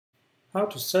How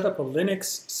to set up a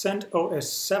Linux CentOS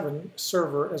 7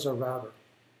 server as a router.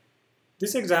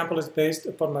 This example is based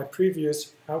upon my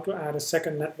previous how to add a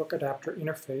second network adapter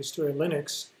interface to a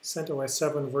Linux CentOS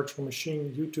 7 virtual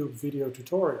machine YouTube video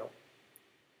tutorial.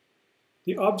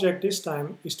 The object this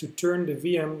time is to turn the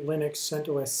VM Linux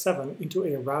CentOS 7 into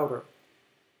a router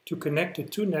to connect the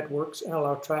two networks and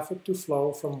allow traffic to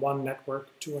flow from one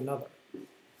network to another.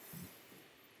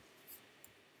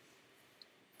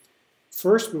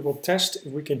 First, we will test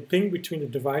if we can ping between the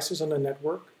devices on the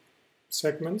network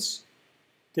segments.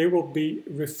 They will be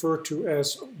referred to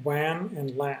as WAN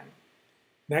and LAN.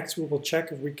 Next, we will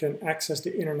check if we can access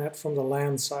the internet from the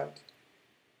LAN side.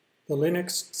 The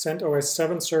Linux CentOS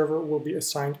 7 server will be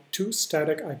assigned two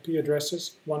static IP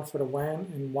addresses, one for the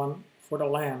WAN and one for the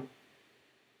LAN.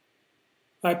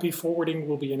 IP forwarding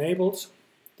will be enabled.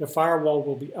 The firewall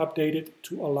will be updated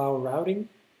to allow routing.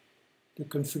 The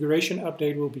configuration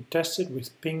update will be tested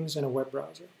with pings in a web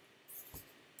browser.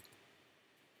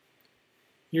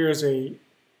 Here is a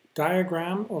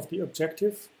diagram of the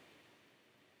objective.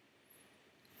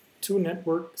 Two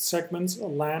network segments, a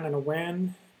LAN and a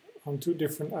WAN, on two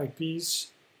different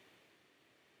IPs.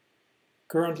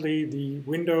 Currently, the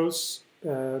Windows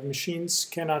machines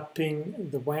cannot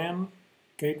ping the WAN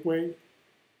gateway,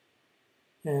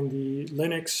 and the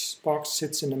Linux box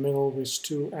sits in the middle with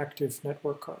two active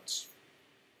network cards.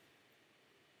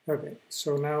 Okay,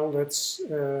 so now let's,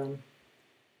 so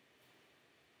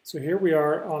here we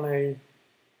are on a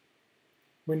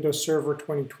Windows Server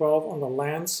 2012 on the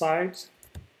LAN side,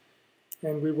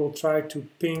 and we will try to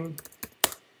ping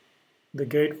the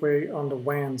gateway on the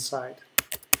WAN side.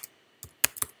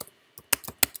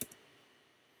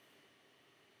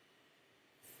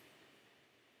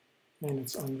 And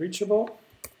it's unreachable.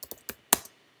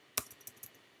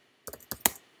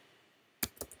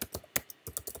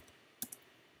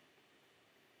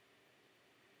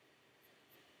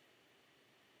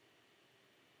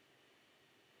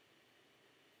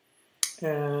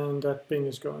 And that ping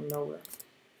is going nowhere.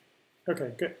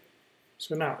 Okay, good.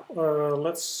 So now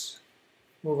let's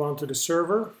move on to the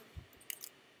server.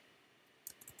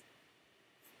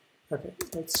 Okay,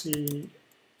 let's see.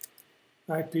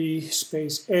 IP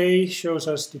space A shows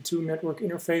us the two network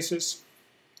interfaces.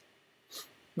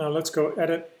 Now let's go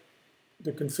edit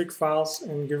the config files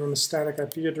and give them a static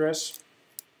IP address.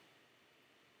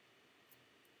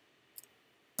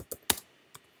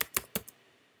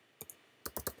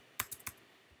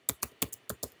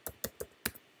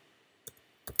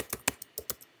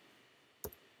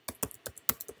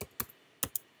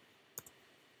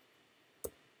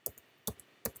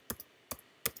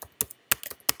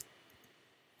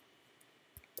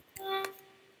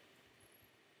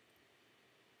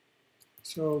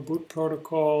 So boot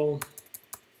protocol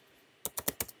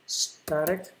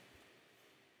static.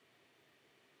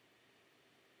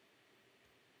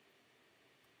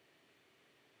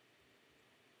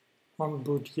 On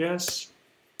boot yes.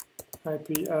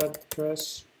 IP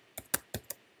address.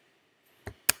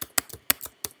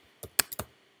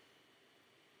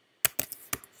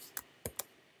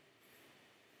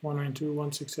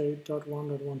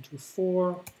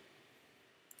 (192.168.1.124)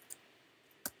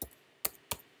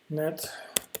 net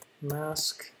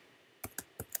mask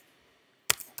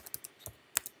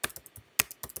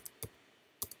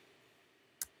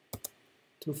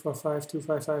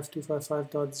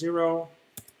 (255.255.255.0)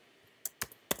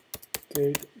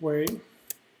 gateway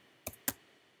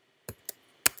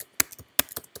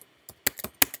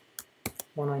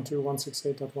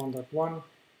 (192.168.1.1),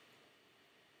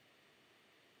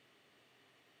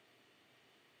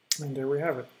 and there we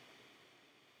have it.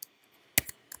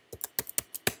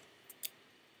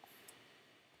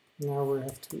 Now we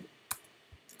have to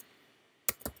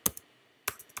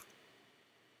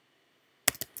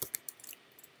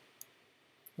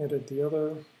edit the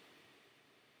other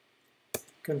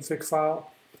config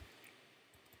file.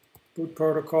 Boot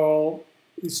protocol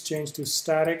is changed to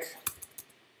static.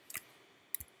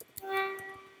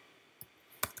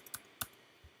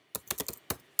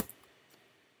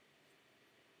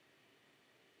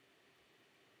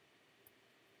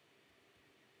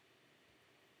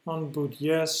 On boot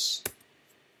yes,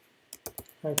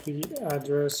 IP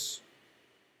address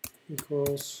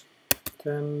equals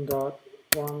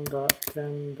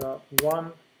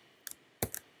 10.1.10.1.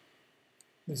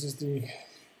 This is the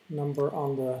number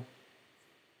on the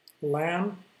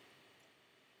LAN.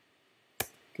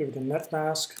 Give it a net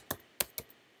mask.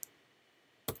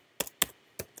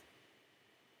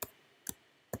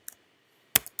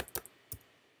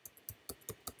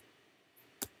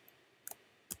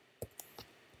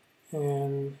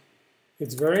 And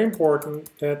it's very important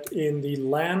that in the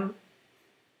LAN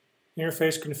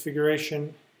interface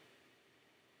configuration,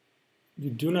 you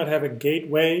do not have a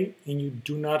gateway and you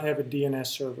do not have a DNS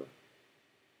server.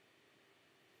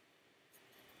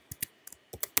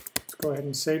 Let's go ahead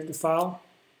and save the file.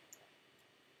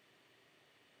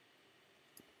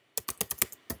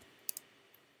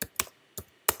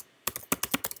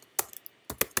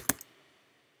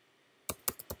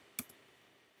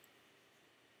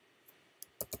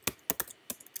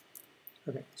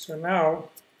 Okay, so now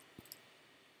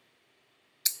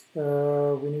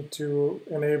we need to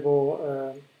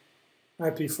enable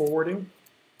IP forwarding.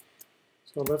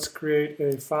 So let's create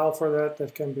a file for that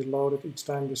that can be loaded each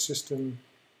time the system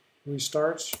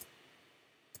restarts.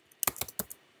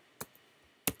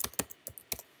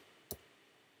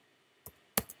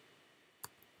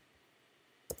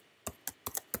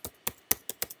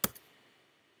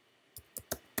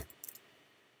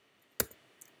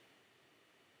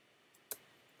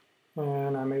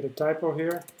 And I made a typo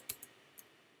here.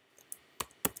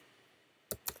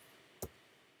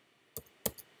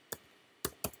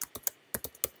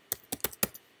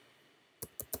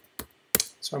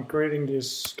 So I'm creating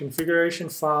this configuration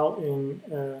file in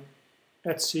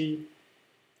etc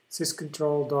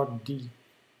syscontrol.d.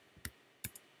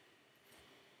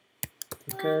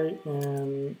 Okay,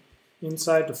 and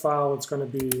inside the file it's going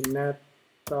to be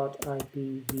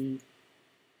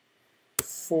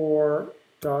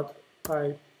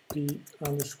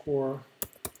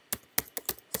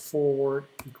net.ipv4.ip_forward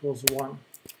equals 1.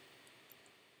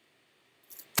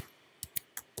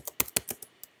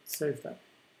 Save that.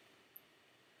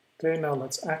 Okay, now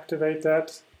let's activate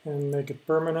that and make it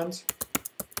permanent.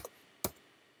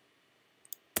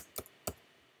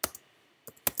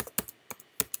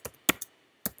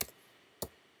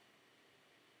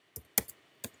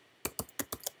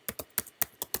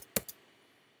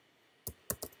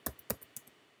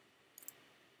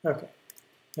 Okay,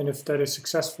 and if that is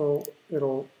successful,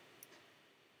 it'll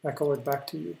echo it back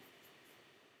to you.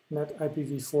 Net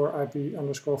IPv4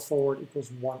 IP_forward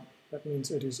equals 1. That means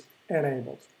it is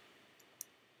enabled.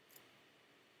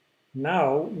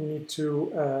 Now we need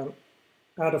to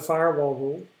add a firewall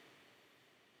rule,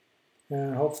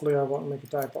 and hopefully I won't make a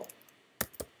typo.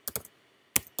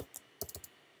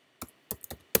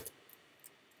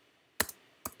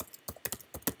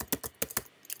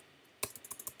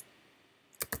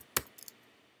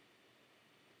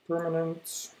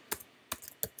 Permanent,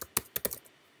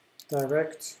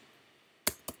 direct,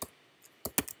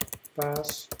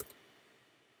 pass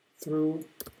through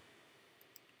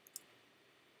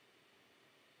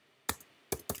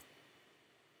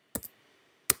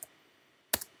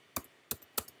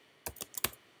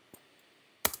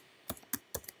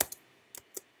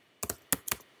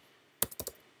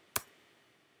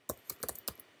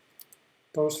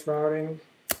post routing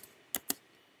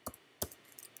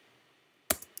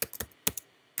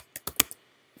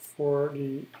for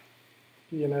the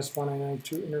DNS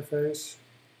 1992 interface.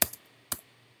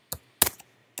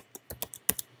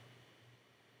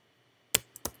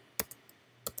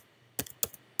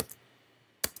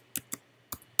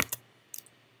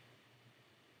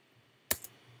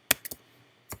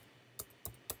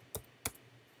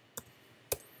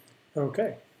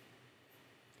 Okay,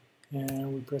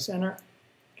 and we press enter,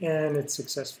 and it's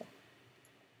successful.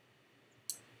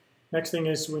 Next thing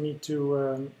is we need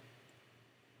to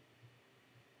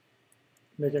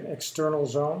make an external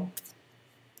zone.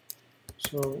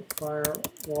 So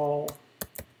firewall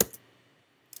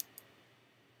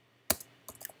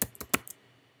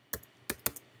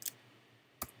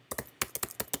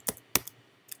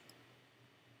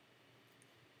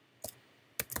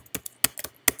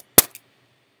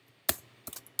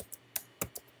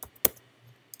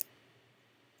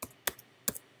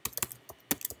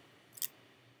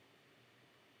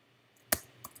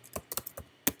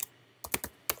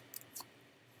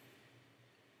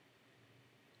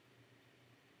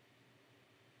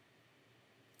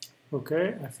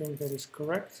Okay, I think that is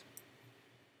correct.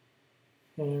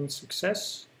 And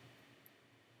success.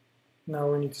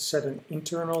 Now we need to set an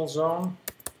internal zone.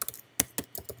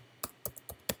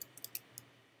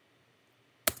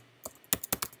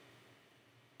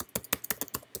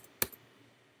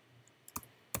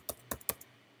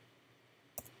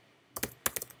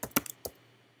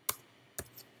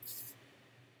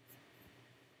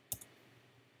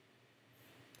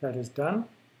 That is done.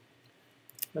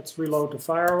 Let's reload the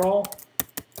firewall.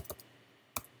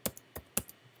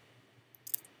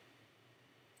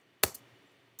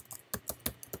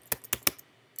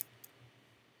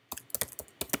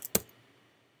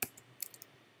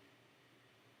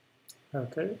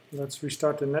 Okay, let's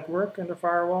restart the network and the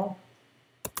firewall.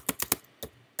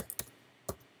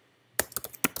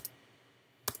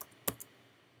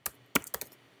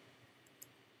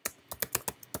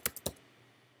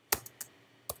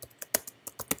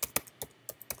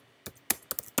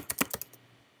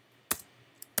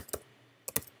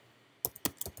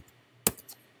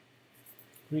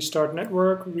 Restart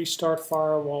network, restart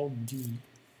firewall D.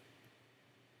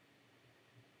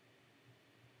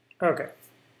 Okay.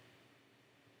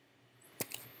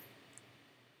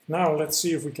 Now let's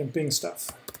see if we can ping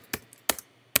stuff.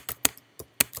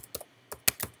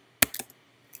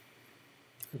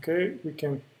 Okay, we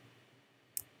can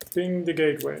ping the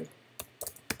gateway.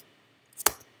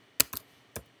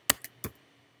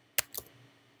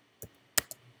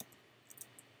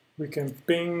 We can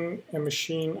ping a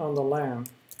machine on the LAN.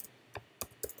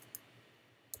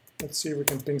 Let's see if we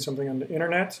can ping something on the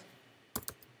internet.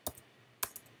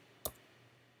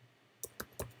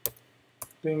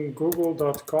 Ping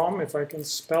google.com if I can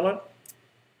spell it.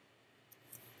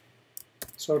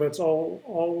 So that's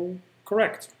all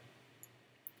correct.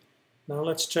 Now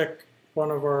let's check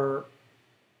one of our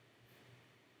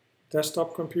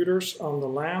desktop computers on the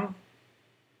LAN.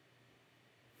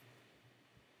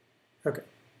 Okay.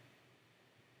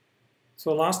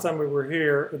 So last time we were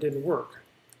here, it didn't work.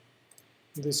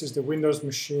 This is the Windows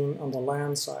machine on the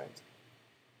LAN side.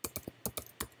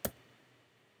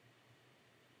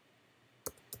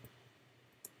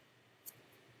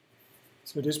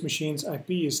 So this machine's IP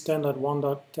is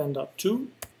 10.1.10.2.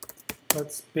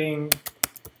 Let's ping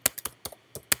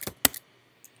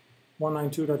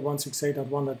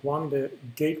 192.168.1.1, the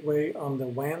gateway on the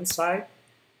WAN side,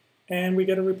 and we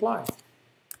get a reply.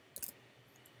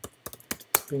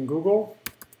 Ping Google,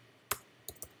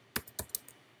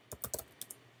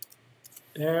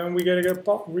 and we get a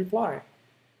reply.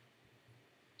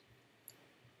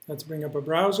 Let's bring up a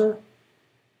browser.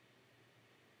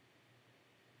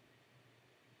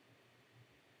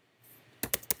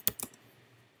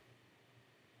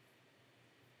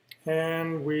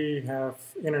 And we have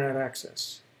internet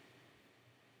access.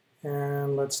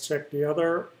 And let's check the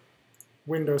other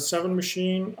Windows 7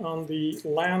 machine on the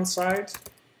LAN side.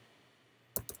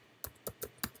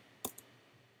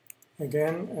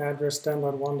 Again, address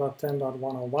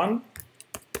 10.1.10.101.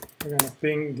 We're going to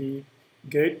ping the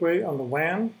gateway on the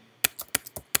WAN.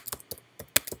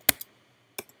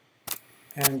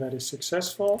 And that is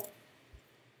successful.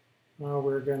 Now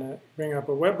we're going to bring up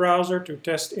a web browser to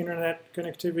test internet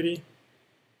connectivity.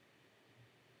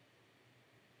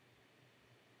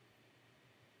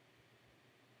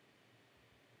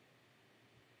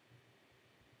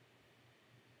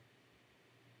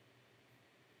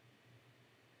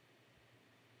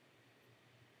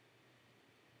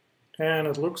 And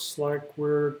it looks like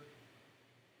we're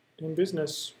in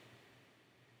business.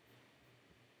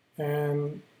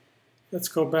 And let's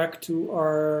go back to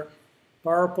our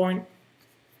PowerPoint.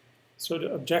 So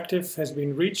the objective has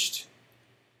been reached,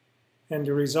 and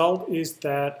the result is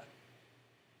that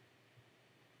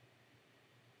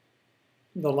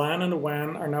the LAN and the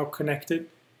WAN are now connected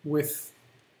with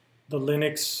the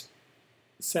Linux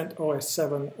CentOS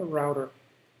 7 router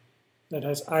that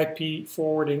has IP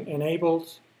forwarding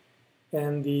enabled,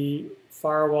 and the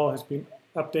firewall has been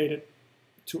updated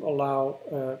to allow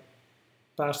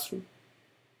pass-through.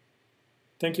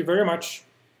 Thank you very much.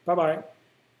 Bye-bye.